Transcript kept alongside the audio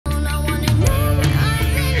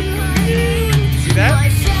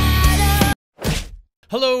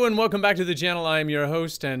Hello and welcome back to the channel. I am your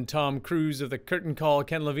host and Tom Cruise of the Curtain Call,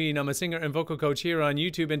 Ken Levine. I'm a singer and vocal coach here on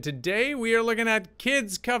YouTube, and today we are looking at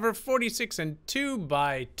Kids Cover 46 and 2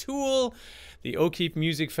 by Tool, the O'Keefe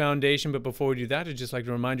Music Foundation. But before we do that, I'd just like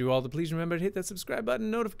to remind you all to please remember to hit that subscribe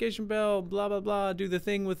button, notification bell, blah, blah, blah, do the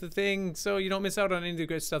thing with the thing so you don't miss out on any of the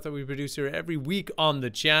great stuff that we produce here every week on the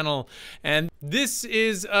channel. And this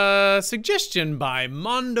is a suggestion by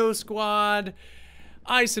Mondo Squad.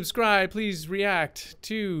 I subscribe, please react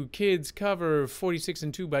to Kids Cover 46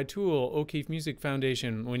 and 2 by Tool, O'Keefe Music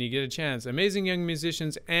Foundation, when you get a chance. Amazing young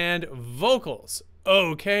musicians and vocals.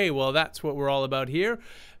 Okay, well that's what we're all about here.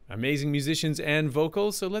 Amazing musicians and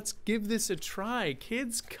vocals, so let's give this a try.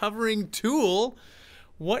 Kids covering Tool.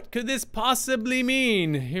 What could this possibly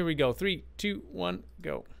mean? Here we go. 3, 2, 1,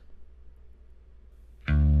 go.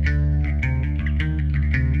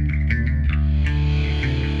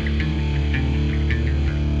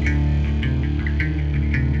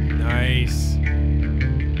 Nice.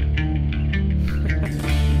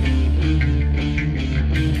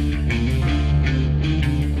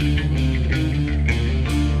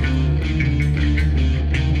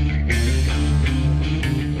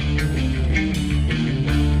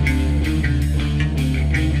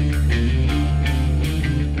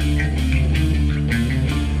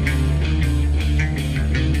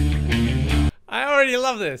 I already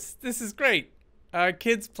love this. This is great.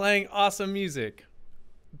 Kids playing awesome music.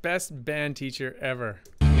 Best band teacher ever.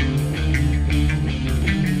 Look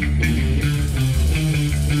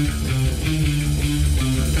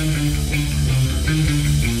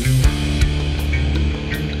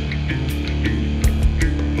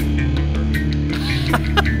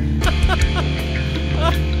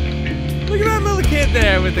at that little kid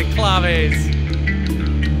there with the claves.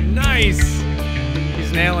 Nice.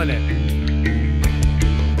 He's nailing it.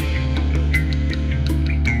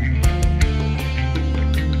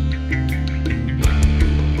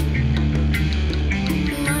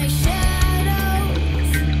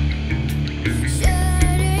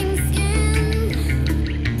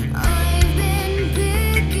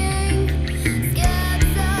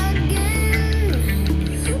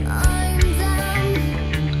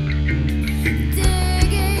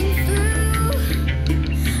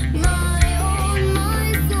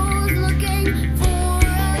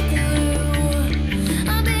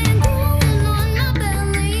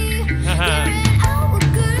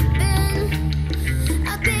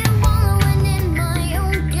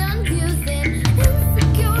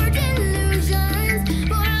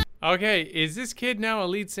 Okay, is this kid now a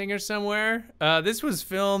lead singer somewhere? This was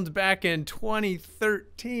filmed back in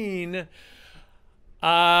 2013.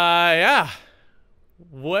 Yeah.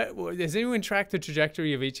 What has anyone tracked the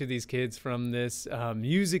trajectory of each of these kids from this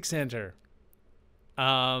music center?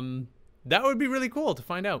 That would be really cool to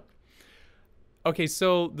find out. Okay,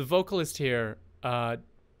 so the vocalist here,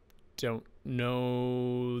 don't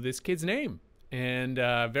know this kid's name. And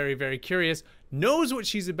very, very curious, knows what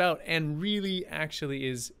she's about, and really actually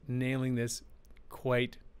is nailing this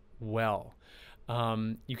quite well.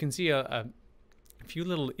 You can see a few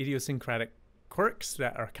little idiosyncratic quirks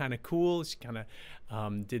that are kind of cool. She kind of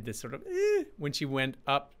did this sort of when she went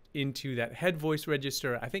up into that head voice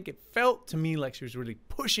register. I think it felt to me like she was really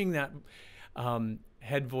pushing that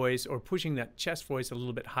head voice or pushing that chest voice a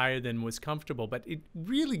little bit higher than was comfortable, but it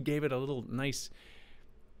really gave it a little nice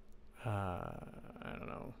I don't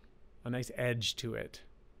know, a nice edge to it.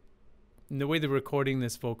 And the way they're recording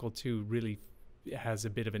this vocal too really has a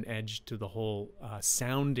bit of an edge to the whole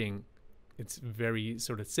sounding. It's very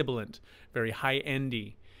sort of sibilant, very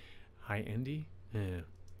high-endy. High-endy? Yeah.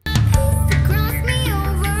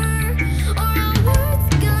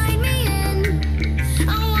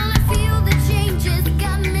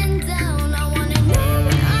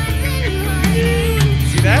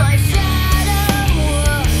 See that?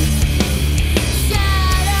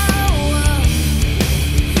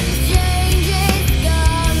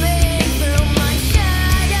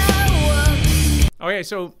 Okay,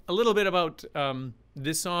 so a little bit about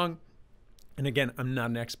this song. And again, I'm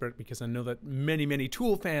not an expert because I know that many, many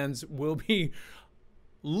Tool fans will be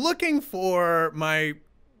looking for my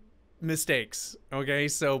mistakes. Okay,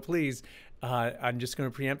 so please, I'm just going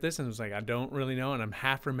to preempt this. And it's like, I don't really know. And I'm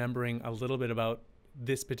half remembering a little bit about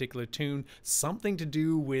this particular tune. Something to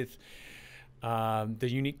do with the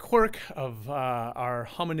unique quirk of our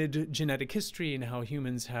hominid genetic history and how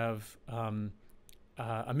humans have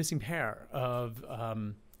a missing pair of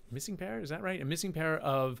missing pair, is that right? A missing pair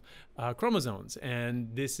of chromosomes, and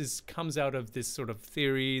this comes out of this sort of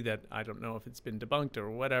theory that I don't know if it's been debunked or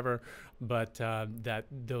whatever, but that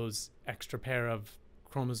those extra pair of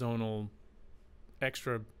chromosomal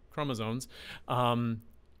extra chromosomes,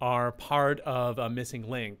 are part of a missing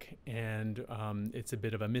link, and it's a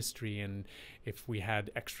bit of a mystery. And if we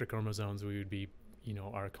had extra chromosomes, we would be, you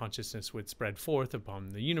know, our consciousness would spread forth upon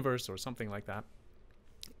the universe or something like that.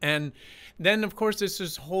 And then, of course, there's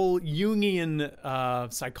this whole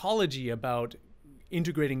Jungian psychology about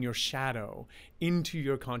integrating your shadow into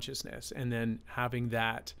your consciousness, and then having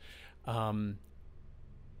that,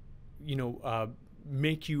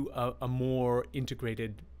 make you a more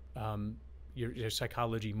integrated, your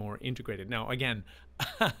psychology more integrated. Now, again,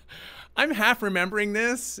 I'm half remembering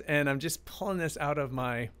this, and I'm just pulling this out of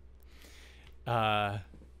my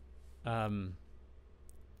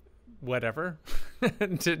whatever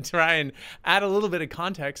to try and add a little bit of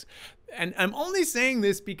context. And I'm only saying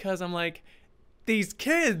this because I'm like, these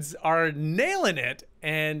kids are nailing it,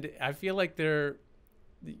 and I feel like they're,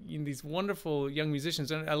 you know, these wonderful young musicians.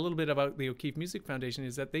 And a little bit about the O'Keefe Music Foundation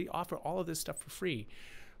is that they offer all of this stuff for free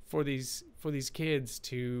for these kids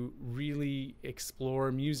to really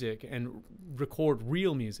explore music and record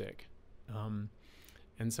real music.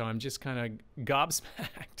 And so I'm just kind of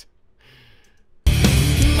gobsmacked.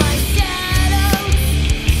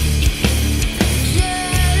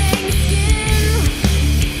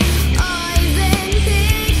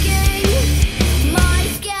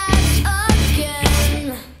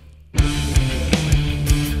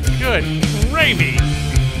 Good gravy.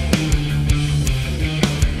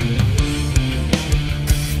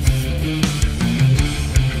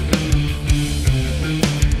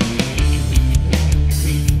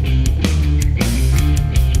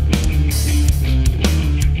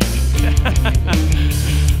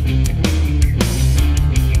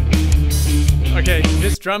 Okay,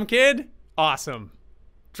 this drum kid, awesome.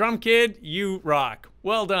 Drum kid, you rock.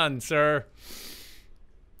 Well done, sir.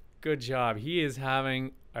 Good job. He is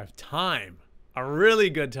having a time, a really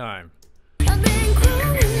good time. I've been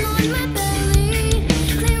crawling on my belly,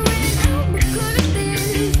 clearing out what could have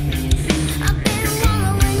been. I've been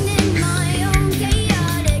wallowing in my own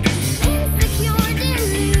chaotic, insecure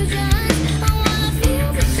delusions. I wanna feel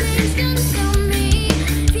the change consume me,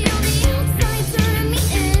 feel the outside turn me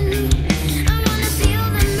in. I wanna feel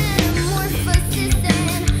the metamorphosis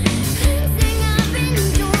and cleansing I've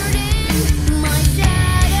endured in my shadow.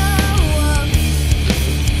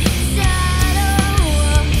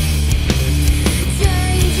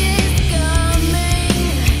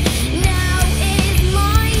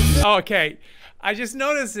 Okay, I just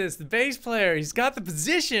noticed this. The bass player, he's got the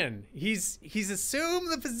position. He's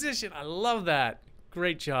assumed the position. I love that.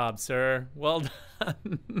 Great job, sir. Well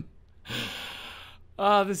done.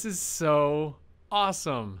 Oh, this is so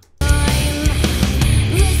awesome. Listen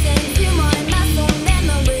to my muscle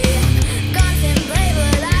memory. Contemplate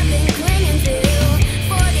what I've been clinging to.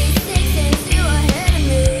 46 and 2 ahead of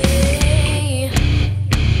me.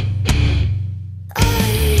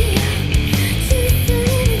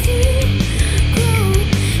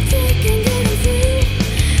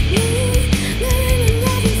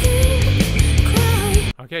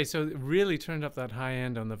 Okay, so it really turned up that high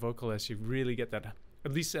end on the vocalist. You really get that.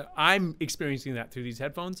 At least I'm experiencing that through these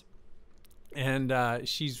headphones. And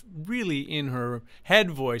she's really in her head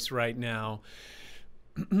voice right now.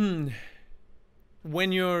 When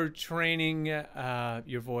you're training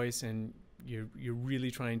your voice and you're really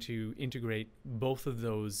trying to integrate both of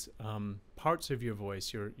those parts of your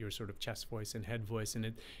voice, your sort of chest voice and head voice,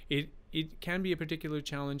 and it can be a particular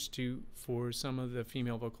challenge for some of the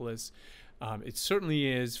female vocalists. It certainly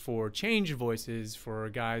is for changed voices, for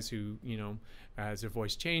guys who, you know, as their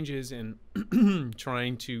voice changes and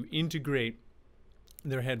trying to integrate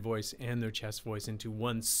their head voice and their chest voice into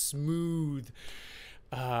one smooth,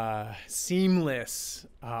 seamless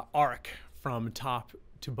arc from top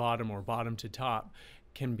to bottom or bottom to top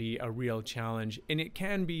can be a real challenge. And it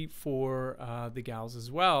can be for the gals as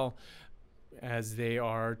well, as they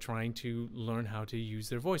are trying to learn how to use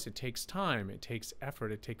their voice. It takes time, it takes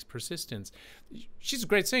effort, it takes persistence. She's a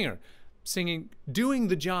great singer. Doing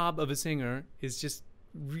the job of a singer is just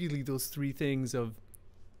really those three things of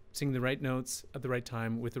singing the right notes at the right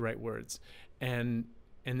time with the right words. And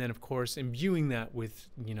then, of course, imbuing that with,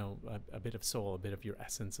 you know, a bit of soul, a bit of your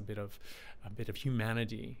essence, a bit of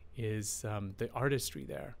humanity is the artistry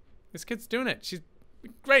there. This kid's doing it. She's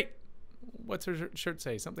great. What's her shirt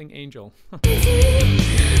say? Something angel.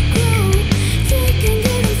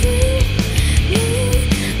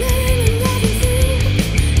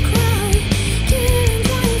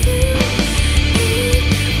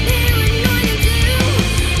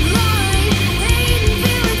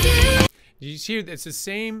 You see, it's the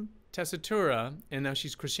same tessitura, and now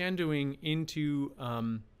she's crescendoing into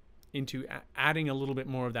adding a little bit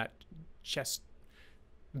more of that chest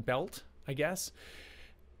belt, I guess,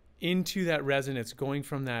 into that resonance, going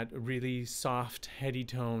from that really soft, heady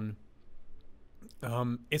tone.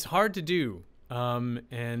 It's hard to do,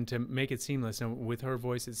 and to make it seamless. And with her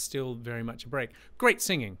voice, it's still very much a break. Great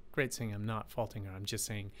singing, great singing. I'm not faulting her. I'm just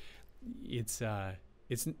saying,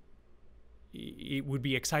 it would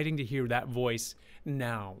be exciting to hear that voice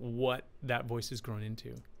now, what that voice has grown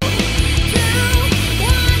into.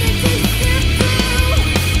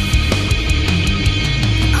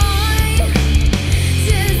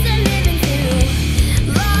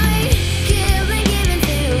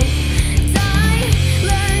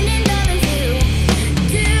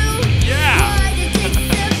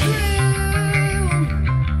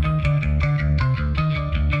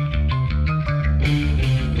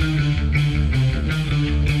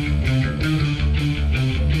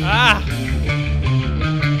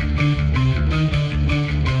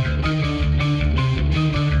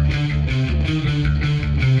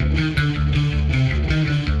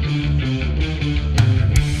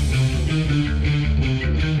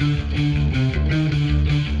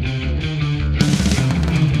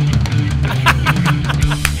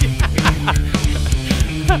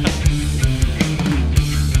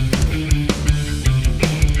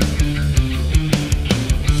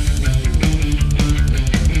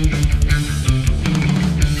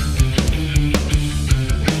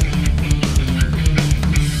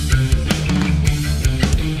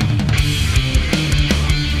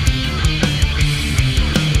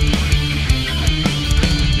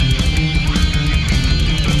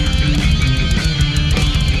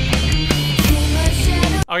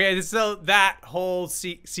 Okay, so that whole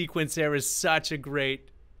sequence there is such a great,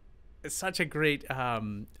 I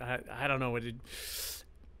don't know what it,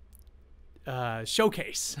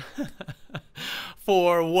 showcase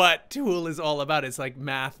for what Tool is all about. It's like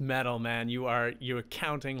math metal, man. You're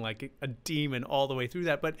counting like a demon all the way through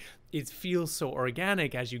that, but it feels so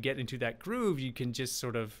organic as you get into that groove. You can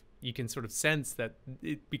sort of sense that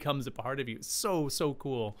it becomes a part of you. So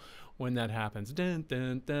cool when that happens. Dun,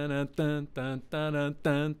 dun, dun, dun, dun, dun, dun,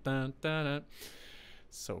 dun, dun, dun.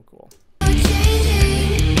 So cool.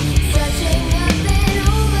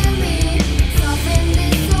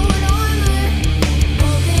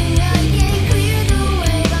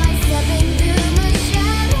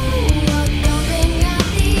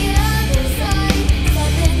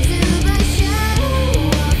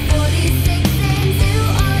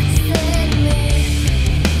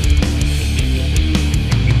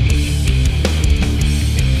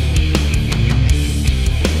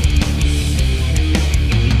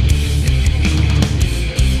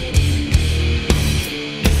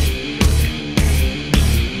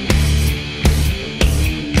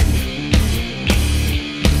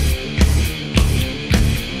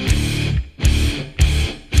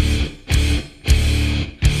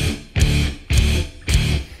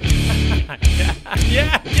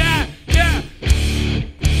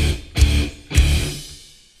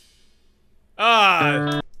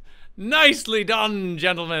 Nicely done,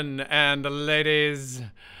 gentlemen and ladies.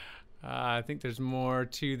 I think there's more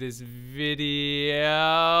to this video.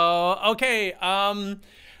 Okay,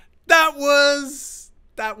 that was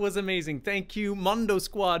amazing. Thank you, Mondo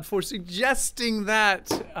Squad, for suggesting that.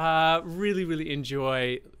 Really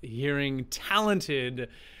enjoy hearing talented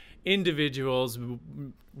individuals,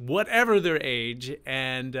 whatever their age,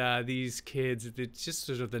 and these kids, it's just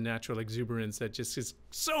sort of the natural exuberance that just is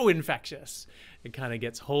so infectious. It kind of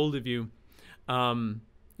gets hold of you.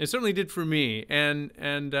 It certainly did for me, and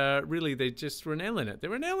really they just were nailing it. They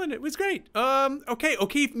were nailing it. It was great. Okay,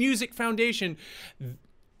 O'Keefe Music Foundation.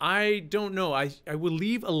 I don't know. I will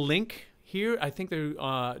leave a link here. I think they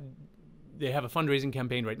have a fundraising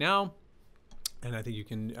campaign right now, and I think you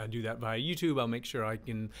can do that via YouTube. I'll make sure I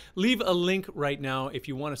can leave a link right now if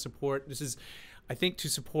you want to support. This is, I think, to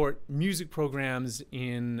support music programs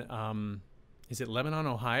in, is it Lebanon,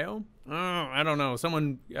 Ohio? Oh, I don't know.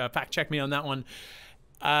 Someone fact check me on that one.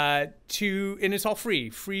 And it's all free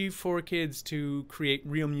for kids to create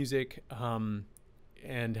real music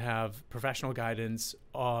and have professional guidance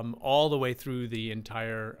all the way through the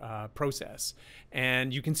entire process.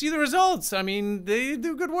 And you can see the results. I mean, they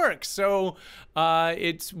do good work. So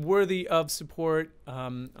it's worthy of support.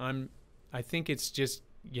 I think it's just,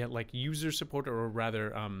 yeah, like user support, or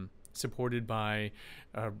rather supported by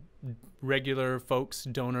regular folks,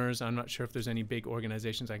 donors. I'm not sure if there's any big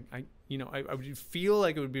organizations. I would feel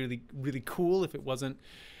like it would be really cool if it wasn't,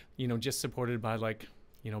 just supported by, like,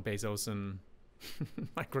 Bezos and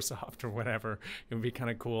Microsoft or whatever. It would be kind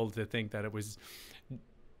of cool to think that it was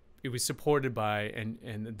supported by, and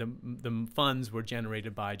the funds were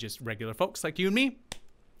generated by just regular folks like you and me.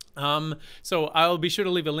 So I'll be sure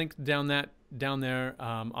to leave a link down there.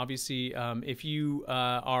 Obviously, if you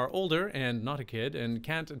are older and not a kid and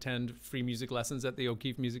can't attend free music lessons at the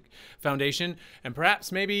O'Keefe Music Foundation, and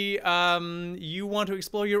perhaps maybe you want to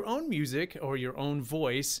explore your own music or your own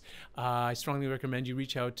voice, I strongly recommend you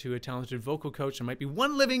reach out to a talented vocal coach. There might be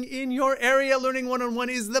one living in your area. Learning one-on-one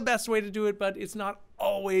is the best way to do it, but it's not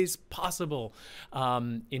always possible.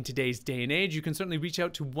 In today's day and age, you can certainly reach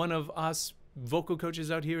out to one of us vocal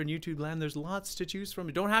coaches out here in YouTube land. There's lots to choose from.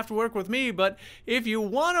 You don't have to work with me, but if you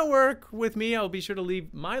want to work with me, I'll be sure to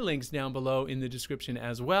leave my links down below in the description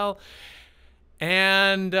as well.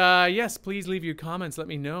 And yes, please leave your comments. Let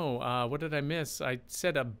me know. What did I miss? I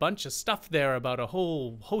said a bunch of stuff there about a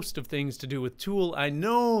whole host of things to do with Tool. I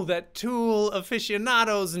know that Tool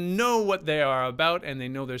aficionados know what they are about and they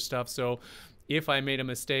know their stuff. So if I made a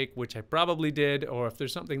mistake, which I probably did, or if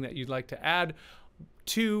there's something that you'd like to add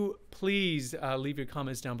to, please leave your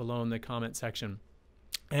comments down below in the comment section.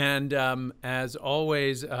 And as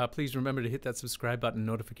always, please remember to hit that subscribe button,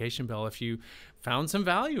 notification bell if you found some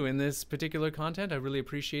value in this particular content. I really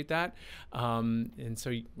appreciate that. And so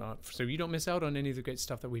you don't miss out on any of the great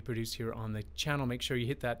stuff that we produce here on the channel, make sure you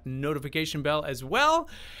hit that notification bell as well.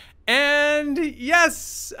 And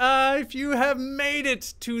yes, if you have made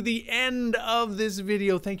it to the end of this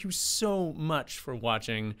video, thank you so much for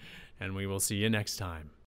watching, and we will see you next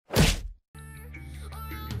time.